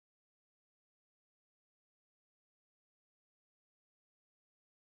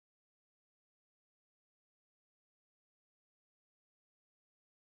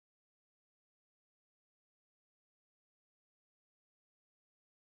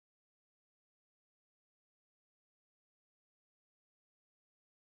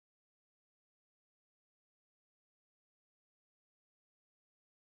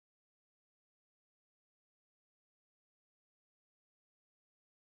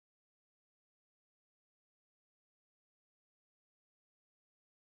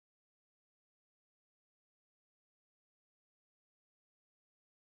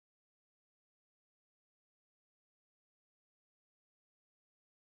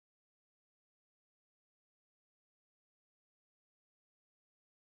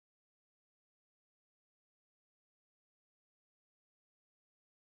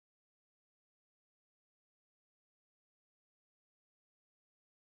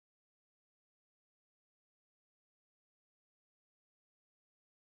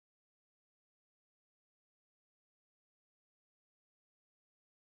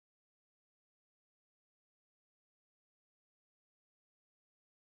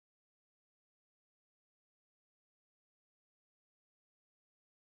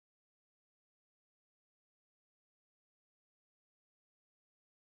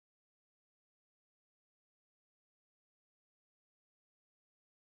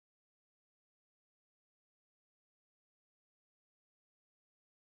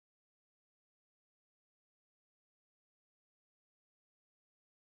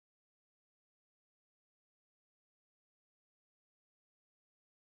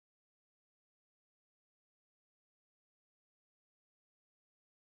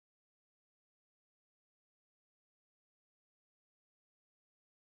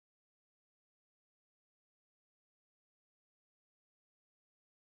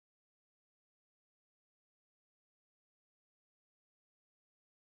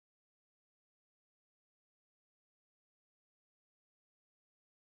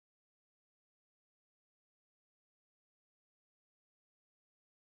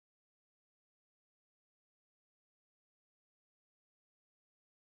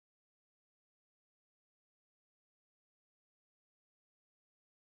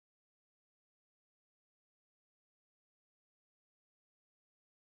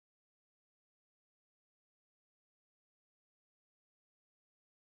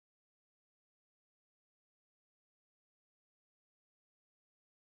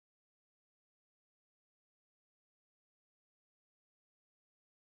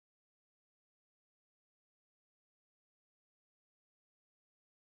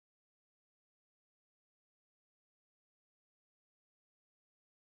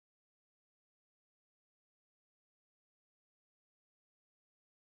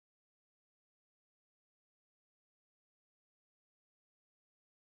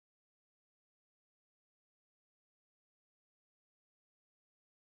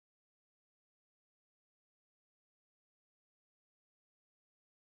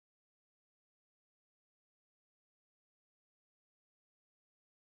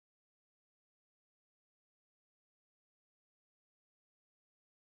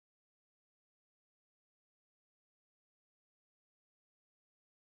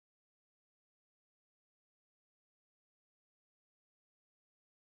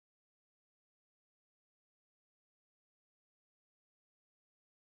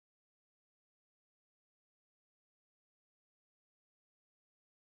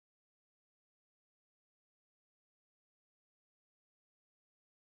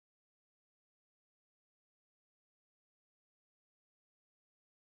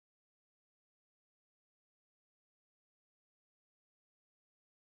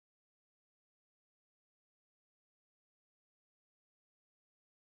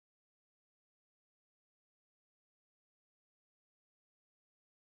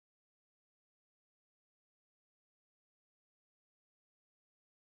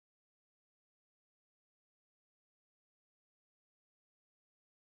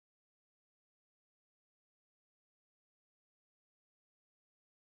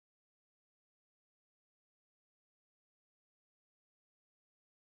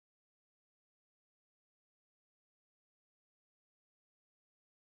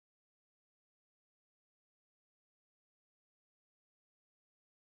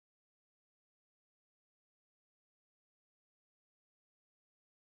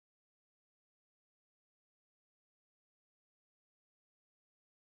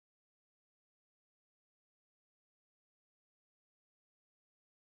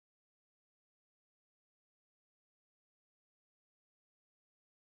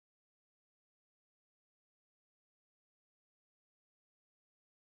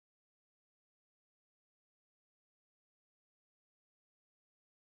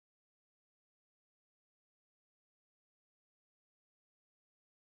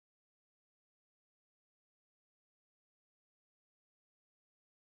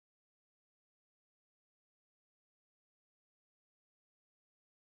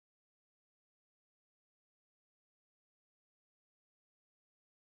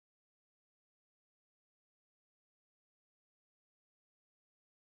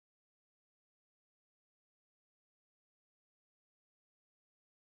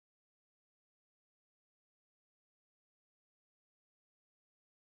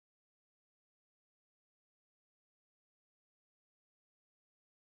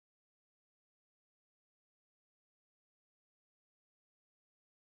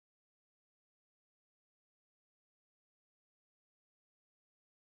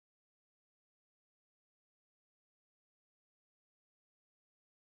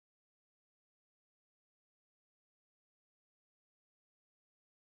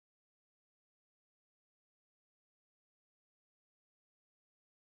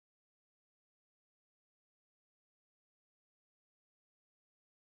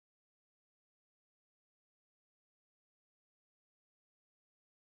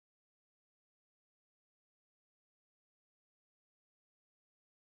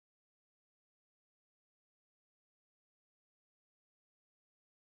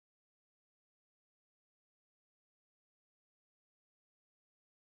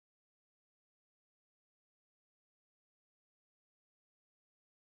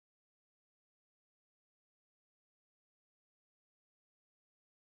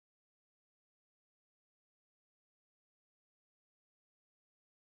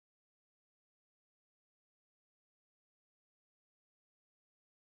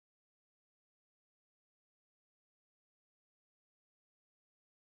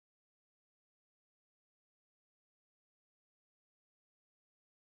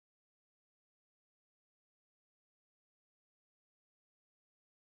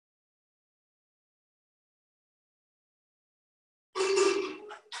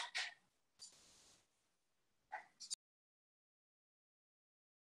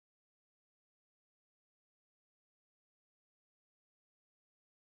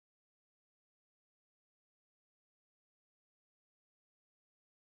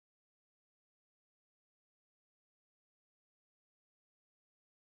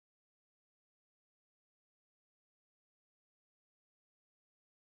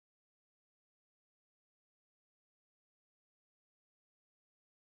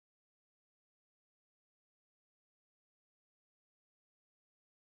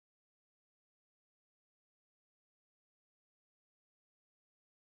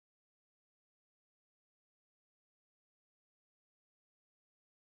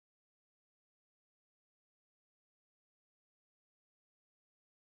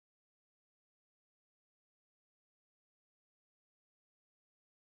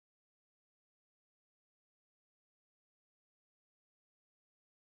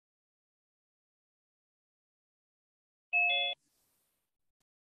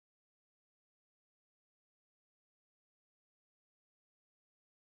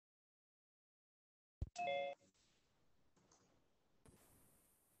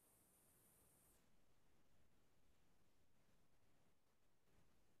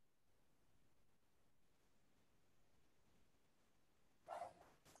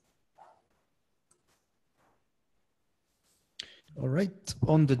All right,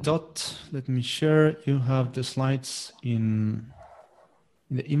 on the dot, let me share. You have the slides in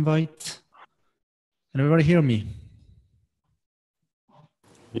the invite. Can everybody hear me?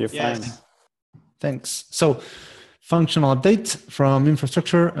 You're fine. Thanks. So, functional update from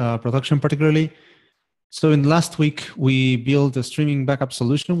infrastructure, production particularly. So in last week, we built a streaming backup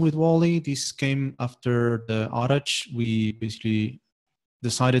solution with Wally. This came after the outage. We basically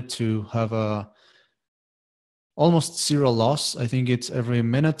decided to have a almost zero loss. I think it's every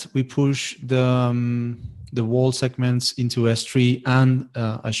minute we push the wall segments into S3 and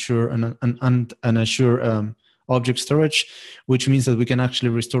Azure and Azure object storage, which means that we can actually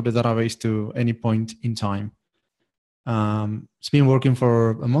restore the database to any point in time. It's been working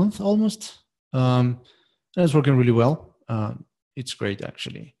for a month almost. And it's working really well. It's great,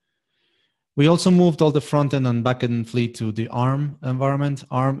 actually. We also moved all the front-end and back-end fleet to the ARM environment.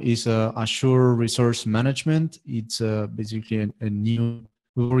 ARM is Azure Resource Management. It's basically a new,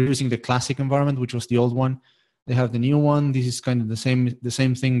 we were using the classic environment, which was the old one. They have the new one. This is kind of the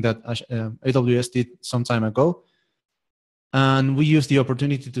same thing that AWS did some time ago. And we use the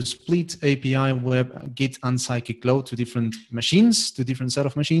opportunity to split API, Web, Git, and Scikit-Learn to different machines, to different set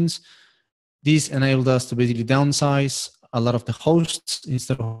of machines. This enabled us to basically downsize a lot of the hosts.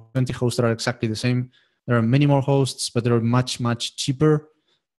 Instead of 20 hosts that are exactly the same, there are many more hosts, but they're much, much cheaper,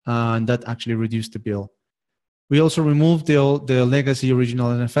 and that actually reduced the bill. We also removed the legacy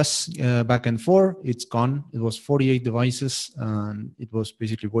original NFS backend 4. It's gone. It was 48 devices, and it was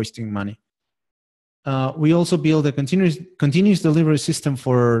basically wasting money. We also built a continuous delivery system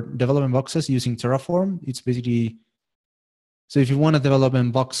for development boxes using Terraform. It's basically, so if you want a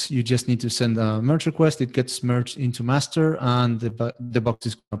development box, you just need to send a merge request. It gets merged into master, and the box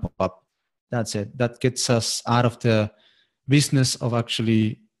is going to pop up. That's it. That gets us out of the business of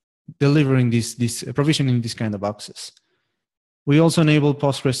actually delivering provisioning these kind of boxes. We also enabled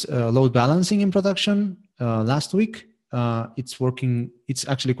Postgres load balancing in production last week. It's working. It's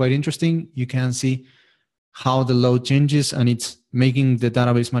actually quite interesting. You can see how the load changes, and it's making the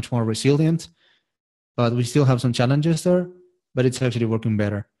database much more resilient. But we still have some challenges there, but it's actually working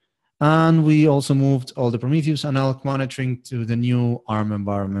better. And we also moved all the Prometheus and Elk monitoring to the new ARM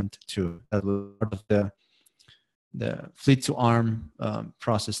environment too. That was part of the fleet to ARM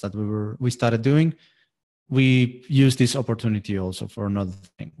process that we started doing. We use this opportunity also for another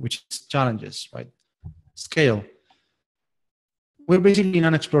thing, which is challenges, right? Scale. We're basically in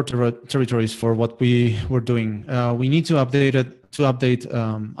unexplored territories for what we were doing. We need to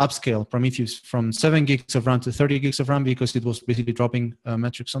upscale Prometheus from 7 gigs of RAM to 30 gigs of RAM because it was basically dropping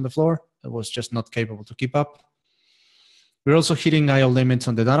metrics on the floor. It was just not capable to keep up. We're also hitting I/O limits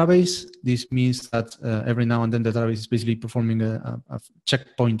on the database. This means that every now and then the database is basically performing a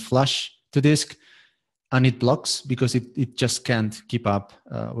checkpoint flush to disk, and it blocks because it just can't keep up.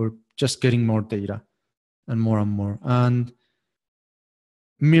 We're just getting more data and more and more. And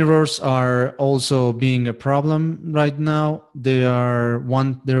mirrors are also being a problem right now. They're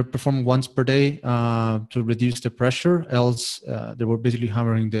performed once per day to reduce the pressure. Else, they were basically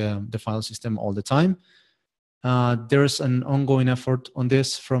hammering the file system all the time. There's an ongoing effort on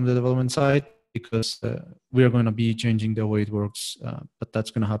this from the development side because we are going to be changing the way it works, but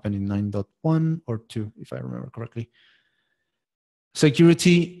that's going to happen in 9.1 or 2, if I remember correctly.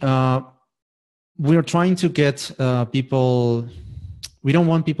 Security, we are trying to get people. We don't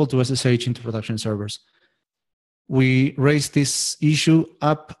want people to SSH into production servers. We raised this issue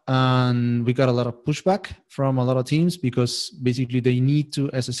up and we got a lot of pushback from a lot of teams because basically they need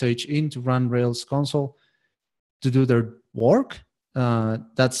to SSH in to run Rails console to do their work.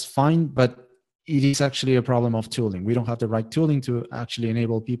 That's fine, but it is actually a problem of tooling. We don't have the right tooling to actually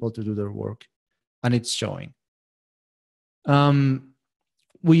enable people to do their work, and it's showing.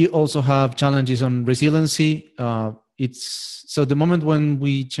 We also have challenges on resiliency. So the moment when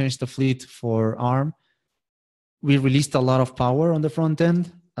we changed the fleet for ARM, we released a lot of power on the front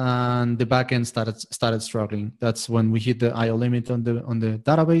end, and the back end started struggling. That's when we hit the I/O limit on the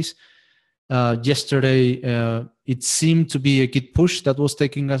database. Yesterday, it seemed to be a Git push that was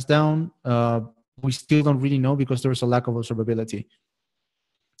taking us down. We still don't really know because there's a lack of observability.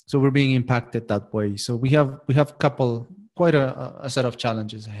 So we're being impacted that way. So we have quite a set of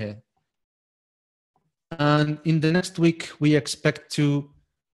challenges ahead. And in the next week, we expect to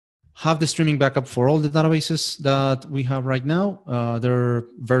have the streaming backup for all the databases that we have right now. Their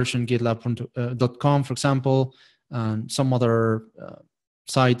version gitlab.com, for example, and some other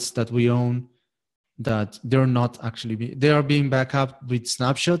sites that we own that they're not actually, they are being backed up with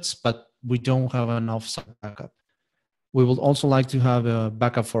snapshots, but we don't have enough site backup. We would also like to have a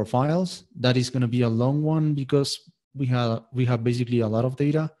backup for files. That is going to be a long one because we have basically a lot of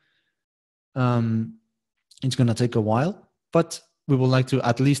data. It's going to take a while, but we would like to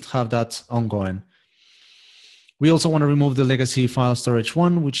at least have that ongoing. We also want to remove the legacy file storage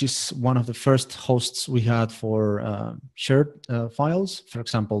one, which is one of the first hosts we had for shared files, for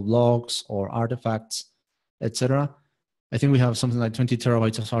example, logs or artifacts, etc. I think we have something like 20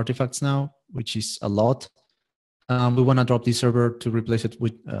 terabytes of artifacts now, which is a lot. We want to drop this server to replace it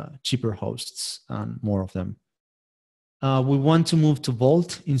with cheaper hosts and more of them. We want to move to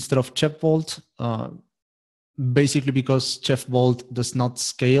Vault instead of Chef Vault, basically because Chef Vault does not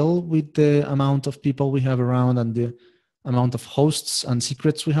scale with the amount of people we have around and the amount of hosts and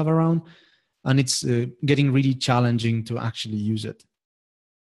secrets we have around. And it's getting really challenging to actually use it.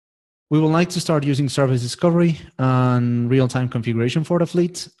 We would like to start using service discovery and real-time configuration for the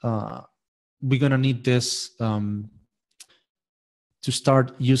fleet. We're going to need this to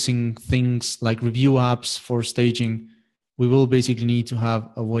start using things like review apps for staging. We will basically need to have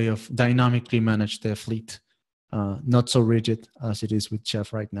a way of dynamically manage the fleet, not so rigid as it is with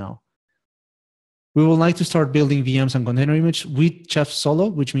Chef right now. We would like to start building VMs and container image with Chef Solo,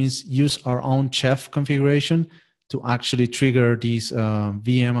 which means use our own Chef configuration to actually trigger these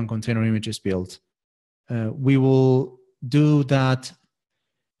VM and container images built. We will do that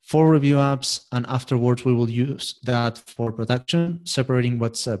for review apps, and afterwards we will use that for production, separating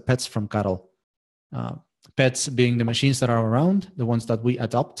what's pets from cattle. Pets being the machines that are around, the ones that we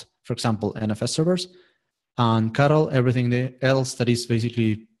adopt, for example, NFS servers, and cattle, everything else that is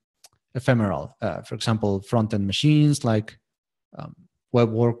basically ephemeral. For example, front-end machines like web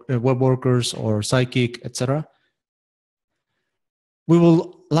workers or Sidekiq, etc. We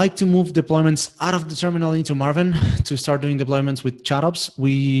will like to move deployments out of the terminal into Marvin to start doing deployments with ChatOps.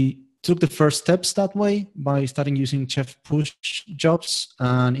 We took the first steps that way by starting using Chef push jobs,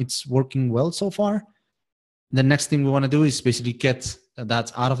 and it's working well so far. The next thing we want to do is basically get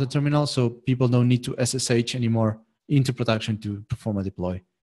that out of the terminal so people don't need to SSH anymore into production to perform a deploy.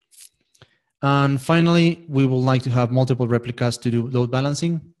 And finally, we would like to have multiple replicas to do load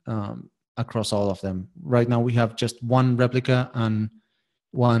balancing across all of them. Right now, we have just one replica and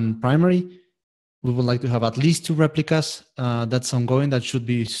one primary. We would like to have at least 2 replicas. That's ongoing. That should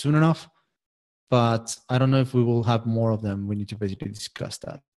be soon enough. But I don't know if we will have more of them. We need to basically discuss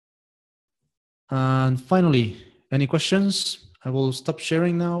that. And finally, any questions? I will stop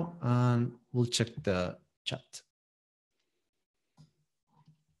sharing now and we'll check the chat.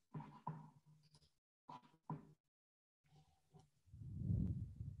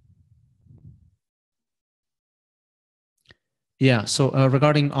 Yeah, so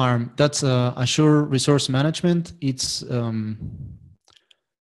regarding ARM, that's Azure Resource Management. It's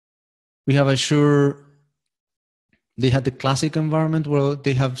we have Azure. They had the classic environment where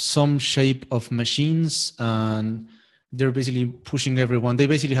they have some shape of machines and they're basically pushing everyone. They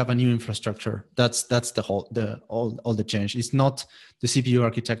basically have a new infrastructure. That's the whole all the change. It's not the CPU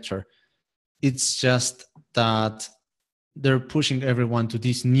architecture. It's just that they're pushing everyone to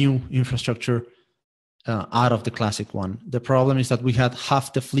this new infrastructure out of the classic one. The problem is that we had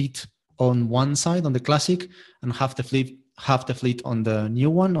half the fleet on one side on the classic and half the fleet on the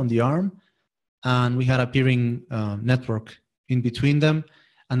new one on the ARM, and we had a peering network in between them,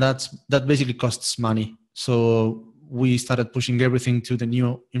 and that basically costs money. So we started pushing everything to the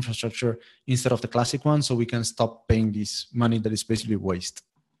new infrastructure instead of the classic one, so we can stop paying this money that is basically waste.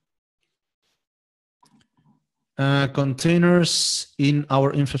 Containers in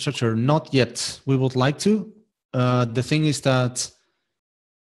our infrastructure, not yet. We would like to. The thing is that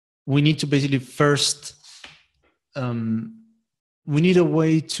we need to basically first, we need a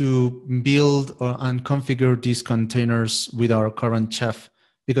way to build and configure these containers with our current Chef,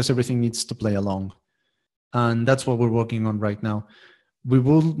 because everything needs to play along. And that's what we're working on right now. We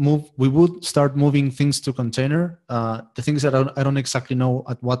would start moving things to container. The things that I don't exactly know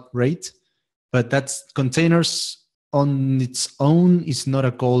at what rate, but that's containers on its own is not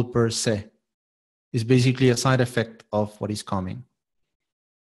a goal per se. It's basically a side effect of what is coming.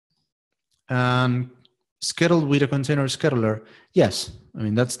 Scheduled with a container scheduler, yes. I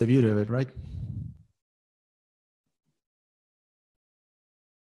mean, that's the beauty of it, right?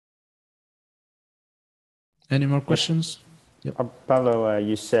 Any more questions? Yep. Pablo,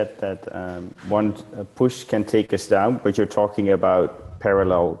 you said that one push can take us down, but you're talking about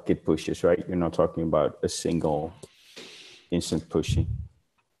parallel Git pushes, right? You're not talking about a single instant pushing.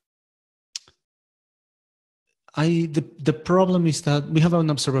 The problem is that we have an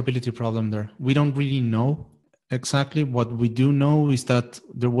observability problem there. We don't really know exactly. What we do know is that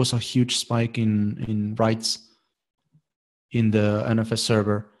there was a huge spike in writes in the NFS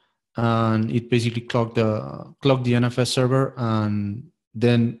server, and it basically clogged the NFS server, and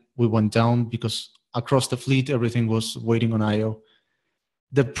then we went down because across the fleet everything was waiting on IO.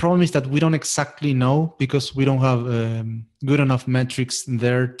 The problem is that we don't exactly know because we don't have good enough metrics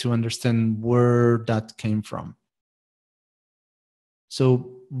there to understand where that came from.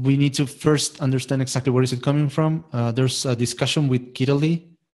 So we need to first understand exactly where is it coming from. There's a discussion with Gitaly,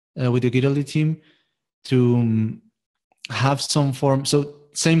 with the Gitaly team, to have some form. So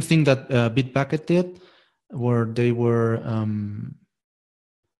same thing that Bitbucket did, where they were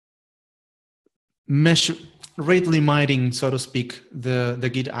rate limiting, so to speak, the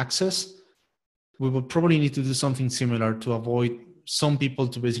Git access. We will probably need to do something similar to avoid some people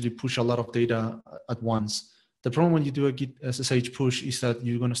to basically push a lot of data at once. The problem when you do a Git SSH push is that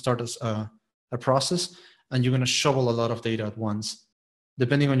you're going to start as a process and you're going to shovel a lot of data at once.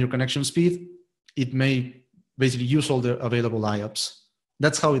 Depending on your connection speed, it may basically use all the available IOPS.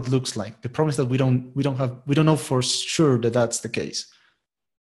 That's how it looks like. The problem is that we don't know for sure that that's the case.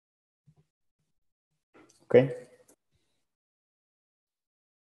 Okay.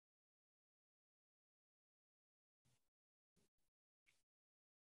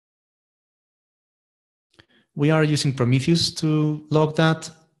 We are using Prometheus to log that.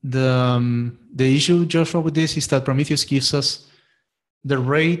 The issue, Joshua, with this is that Prometheus gives us the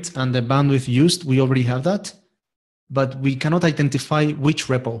rate and the bandwidth used. We already have that, but we cannot identify which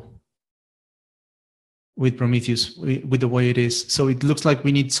repo with Prometheus with the way it is. So it looks like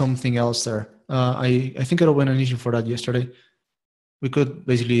we need something else there. I think I went an issue for that yesterday. We could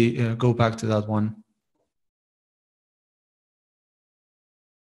basically go back to that one.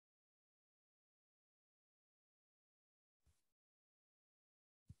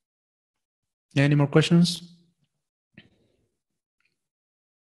 Any more questions?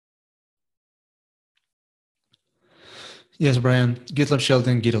 Yes, Brian, GitLab Shell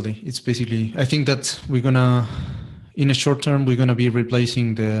and Gitaly. It's basically, I think that we're gonna, in a short term, we're gonna be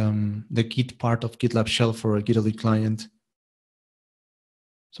replacing the Git part of GitLab Shell for a Gitaly client.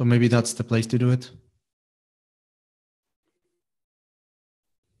 So maybe that's the place to do it.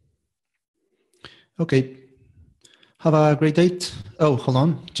 Okay. Have a great day. Oh, hold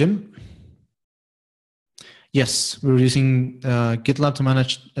on, Jim. Yes, we're using GitLab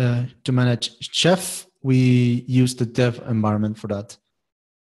to manage Chef. We use the dev environment for that.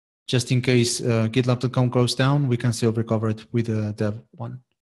 Just in case GitLab.com goes down, we can still recover it with the dev one.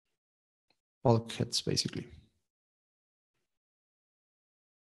 Bulkheads, basically.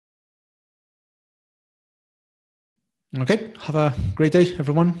 Okay, have a great day,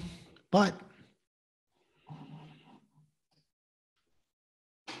 everyone. Bye.